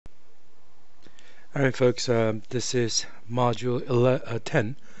Alright folks, this is module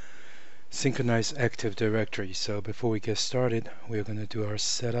 10, Synchronize Active Directory. So before we get started, we're going to do our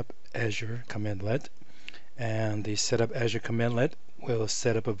setup Azure commandlet. And the setup Azure commandlet will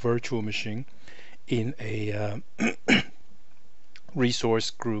set up a virtual machine in a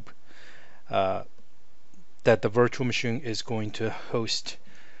resource group that the virtual machine is going to host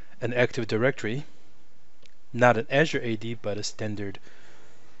an Active Directory, not an Azure AD, but a standard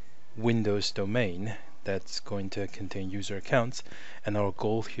Windows domain that's going to contain user accounts, and our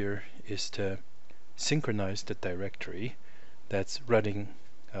goal here is to synchronize the directory that's running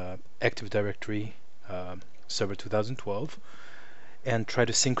Active Directory Server 2012 and try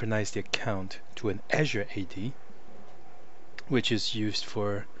to synchronize the account to an Azure AD, which is used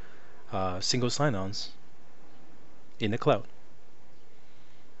for single sign-ons in the cloud.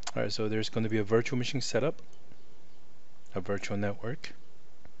 Alright, so there's going to be a virtual machine setup, a virtual network.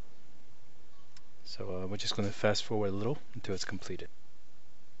 So we're just going to fast forward a little until it's completed.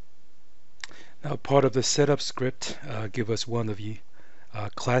 Now, part of the setup script give us one of the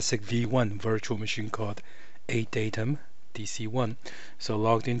classic V1 virtual machine called Datum DC1. So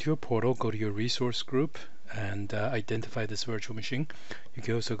logged into your portal, go to your resource group and identify this virtual machine. You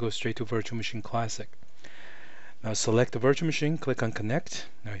can also go straight to Virtual Machine Classic. Now select the virtual machine, click on Connect.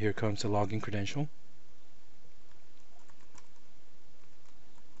 Now here comes the login credential.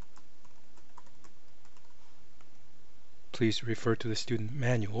 Please refer to the student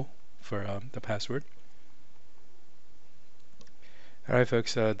manual for the password. Alright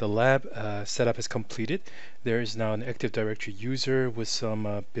folks, the lab setup is completed. There is now an Active Directory user with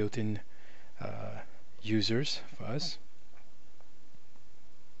some built-in users for us.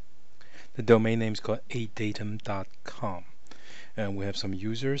 The domain name is called adatum.com, and we have some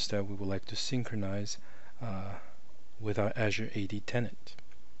users that we would like to synchronize with our Azure AD tenant.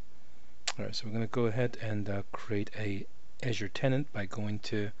 Alright, so we're going to go ahead and create a Azure tenant by going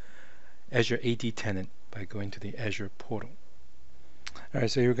to Azure AD tenant by going to the Azure portal.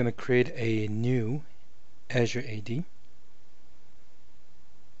 Alright, so you're going to create a new Azure AD,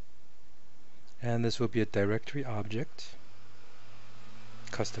 and this will be a directory object,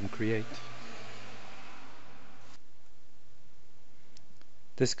 custom create.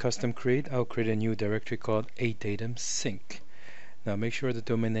 This custom create, I'll create a new directory called adatum sync. Now make sure the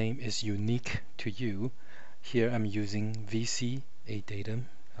domain name is unique to you. Here I'm using VC adatum.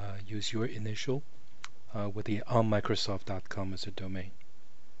 Use your initial with the onmicrosoft.com as a domain.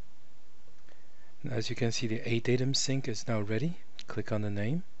 Now, as you can see, the adatum sync is now ready. Click on the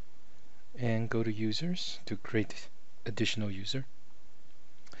name and go to users to create additional user.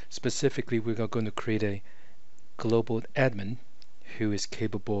 Specifically, we're going to create a global admin who is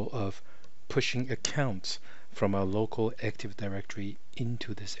capable of pushing accounts from our local Active Directory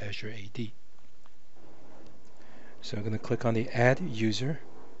into this Azure AD. So I'm going to click on the Add User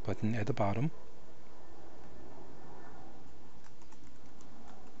button at the bottom.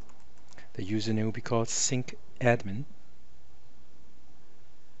 The username will be called Sync Admin.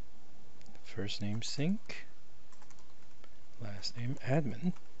 First name Sync, last name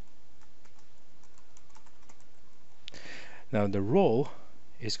Admin. Now the role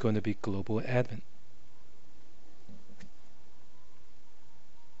is going to be Global Admin.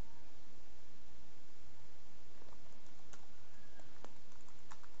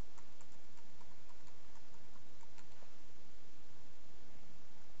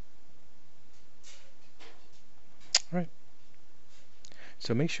 Alright,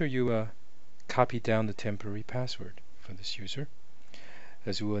 so make sure you copy down the temporary password for this user,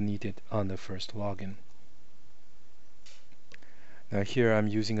 as we will need it on the first login. Now here I'm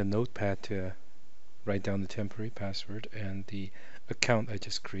using a notepad to write down the temporary password and the account I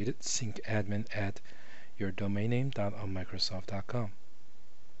just created, syncadmin at your domain name.onmicrosoft.com.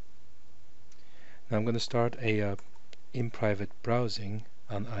 Now I'm going to start a in-private browsing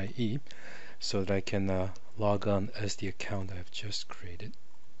on IE so that I can log on as the account I've just created.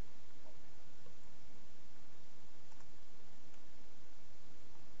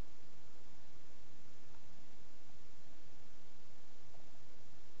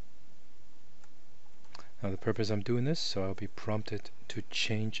 Now the purpose I'm doing this, so I'll be prompted to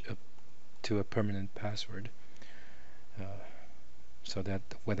change to a permanent password so that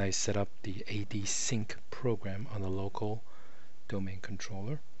when I set up the AD sync program on the local domain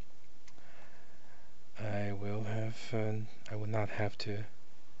controller, I will not have to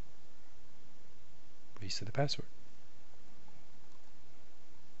reset the password.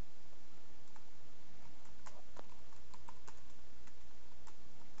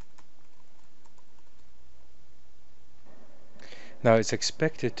 Now it's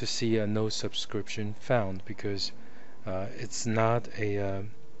expected to see a no subscription found because it's not a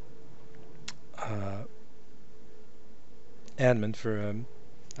admin for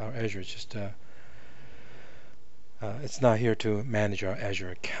our Azure. It's just it's not here to manage our Azure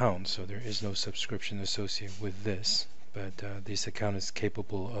account, so there is no subscription associated with this. But this account is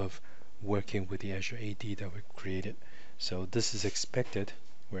capable of working with the Azure AD that we created. So this is expected,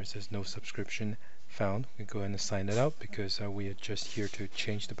 whereas there's no subscription found. We go ahead and sign it out because we are just here to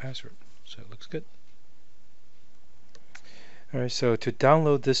change the password. So it looks good. Alright, so to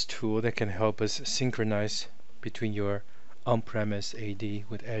download this tool that can help us synchronize between your on-premise AD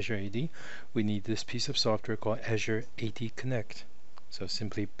with Azure AD, we need this piece of software called Azure AD Connect. So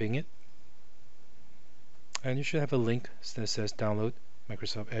simply bing it, and you should have a link that says download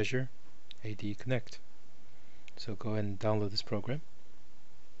Microsoft Azure AD Connect. So go ahead and download this program.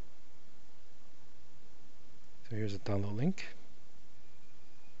 So here's a download link.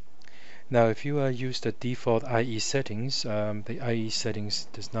 Now if you use the default IE settings, the IE settings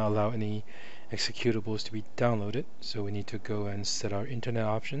does not allow any executables to be downloaded, so we need to go and set our internet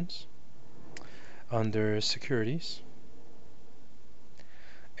options under securities,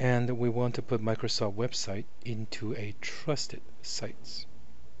 and we want to put Microsoft website into a trusted sites.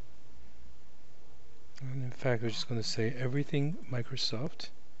 And in fact, we're just going to say everything Microsoft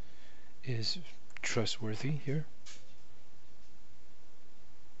is trustworthy here.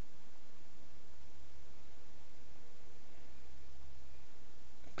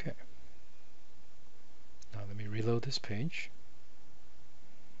 Okay. Now let me reload this page.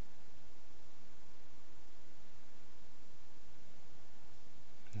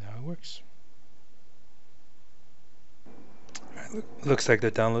 Now it works. Alright, looks like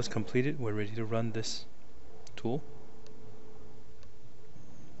the download's completed. We're ready to run this tool.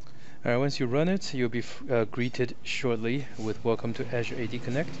 Alright, once you run it, you'll be greeted shortly with welcome to Azure AD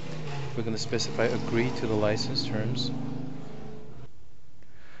Connect. We're going to specify agree to the license terms.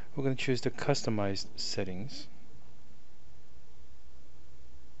 We're going to choose the customized settings.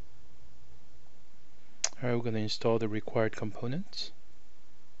 Alright, we're going to install the required components.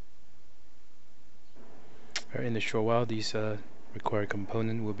 Alright, in a short while, these required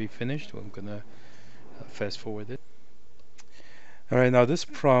component will be finished. I'm going to fast forward it. Alright, now this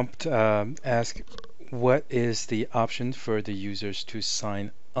prompt asks what is the option for the users to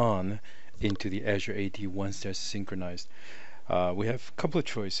sign on into the Azure AD once they're synchronized. We have a couple of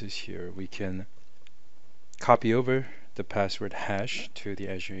choices here. We can copy over the password hash to the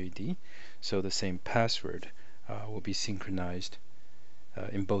Azure AD, so the same password will be synchronized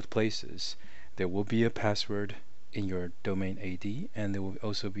in both places. There will be a password in your domain AD, and there will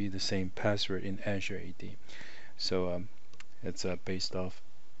also be the same password in Azure AD. So it's based off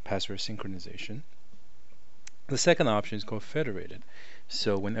password synchronization. The second option is called federated.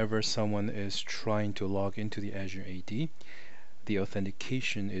 So whenever someone is trying to log into the Azure AD, the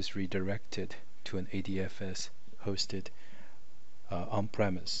authentication is redirected to an ADFS hosted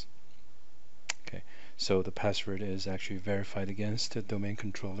on-premise. Okay, so the password is actually verified against the domain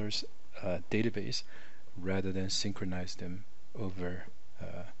controller's database rather than synchronize them over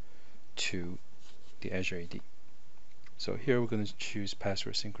to the Azure AD. So here we're going to choose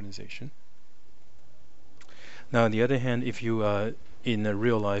password synchronization. Now on the other hand, if you in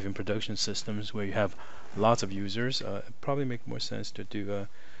real life in production systems where you have lots of users, it probably make more sense to do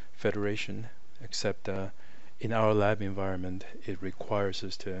federation, except in our lab environment it requires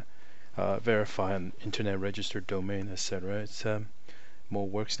us to verify an internet registered domain, etc. It's more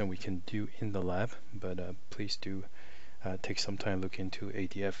works than we can do in the lab, but please do take some time to look into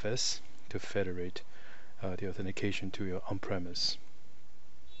ADFS to federate the authentication to your on-premise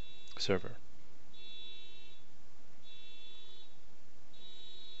server.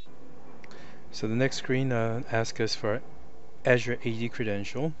 So the next screen asks us for Azure AD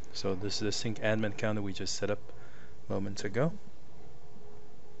credential. So this is the sync admin account that we just set up moments ago.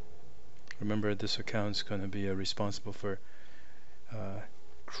 Remember, this account is going to be responsible for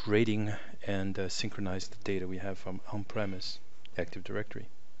creating and synchronize the data we have from on-premise Active Directory.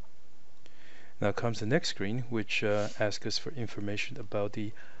 Now comes the next screen, which asks us for information about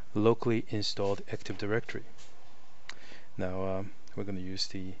the locally installed Active Directory. Now we're going to use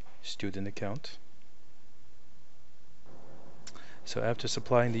the student account. So after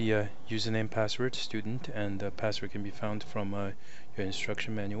supplying the username, password, student, and password can be found from your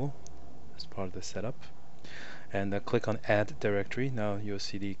instruction manual as part of the setup. And click on Add Directory. Now you'll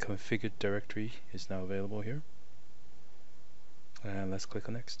see the configured directory is now available here. And let's click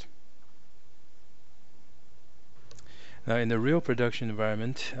on Next. Now, in the real production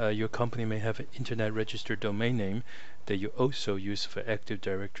environment, your company may have an internet registered domain name that you also use for Active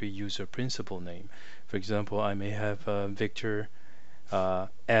Directory user principal name. For example, I may have Victor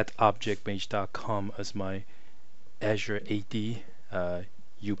at objectmage.com as my Azure AD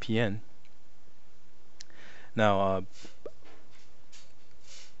UPN. Now,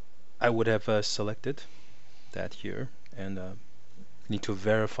 I would have selected that here and need to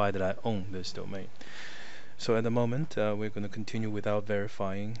verify that I own this domain. So at the moment, we're going to continue without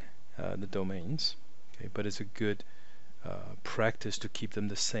verifying the domains. Okay, but it's a good practice to keep them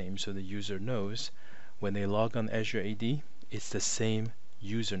the same so the user knows when they log on Azure AD, it's the same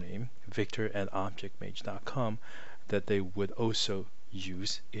username, Victor at objectmage.com, that they would also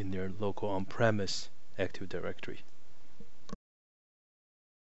use in their local on-premise Active Directory.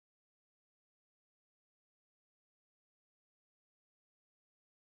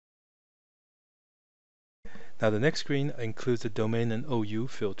 Now the next screen includes the domain and OU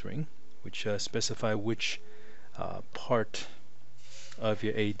filtering, which specify which part of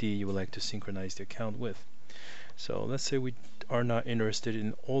your AD you would like to synchronize the account with. So let's say we are not interested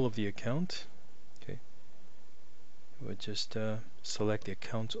in all of the account. Okay, we'll just select the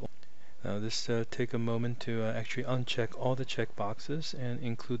accounts. Now this take a moment to actually uncheck all the check boxes and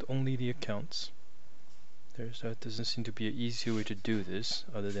include only the accounts. There doesn't seem to be an easy way to do this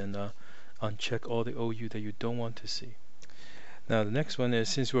other than uncheck all the OU that you don't want to see. Now the next one is,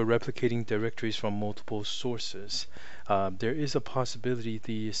 since we're replicating directories from multiple sources, there is a possibility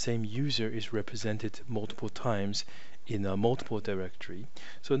the same user is represented multiple times in a multiple directory.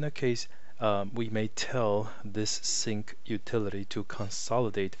 So in that case, we may tell this sync utility to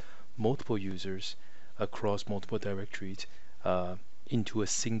consolidate multiple users across multiple directories into a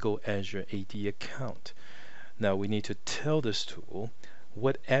single Azure AD account. Now we need to tell this tool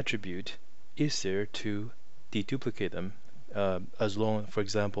what attribute is there to deduplicate them, as long, for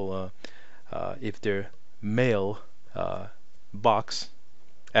example, if their mail box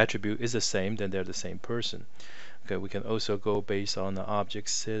attribute is the same, then they're the same person. Okay, we can also go based on the object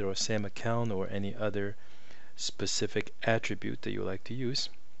SID or SAM account or any other specific attribute that you like to use.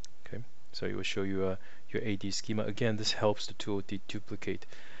 Okay, so it will show you your AD schema. Again, this helps the tool deduplicate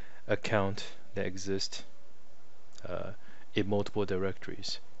account that exist in multiple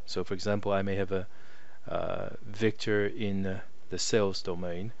directories. So for example, I may have a Victor in the sales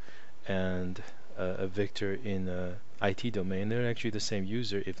domain and a Victor in IT domain. They're actually the same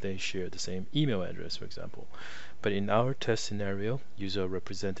user if they share the same email address, for example. But in our test scenario, user are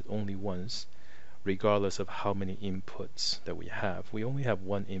represented only once, regardless of how many inputs that we have. We only have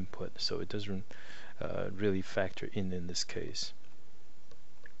one input, so it doesn't really factor in this case.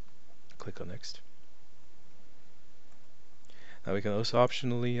 Click on next. Now we can also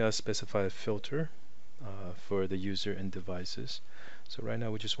optionally specify a filter for the user and devices. So right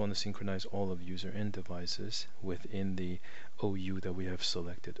now we just want to synchronize all of user and devices within the OU that we have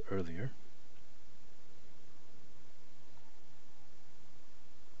selected earlier.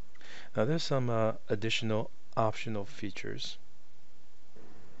 Now there's some additional optional features.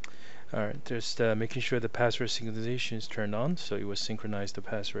 Alright, just making sure the password synchronization is turned on, so it will synchronize the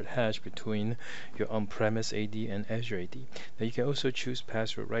password hash between your on-premise AD and Azure AD. Now you can also choose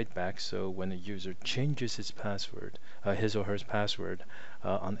password write back, so when a user changes his password, his or her password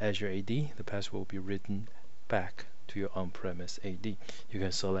on Azure AD, the password will be written back to your on-premise AD. You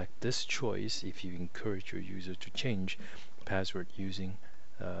can select this choice if you encourage your user to change password using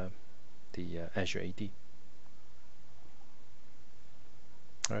the Azure AD.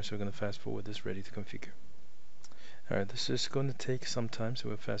 Alright, so we're going to fast forward this, ready to configure. Alright, this is going to take some time, so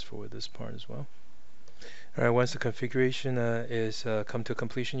we'll fast forward this part as well. Alright, once the configuration is come to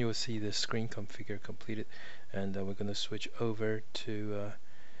completion, you will see the screen configure completed, and we're going to switch over to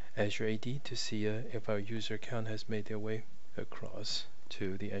Azure AD to see if our user account has made their way across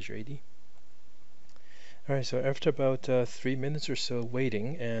to the Azure AD. Alright, so after about 3 minutes or so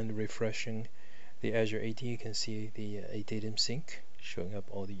waiting and refreshing the Azure AD, you can see the ADATM sync showing up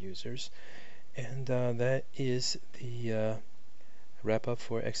all the users, and that is the wrap up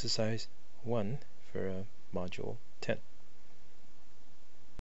for exercise 1 for module 10.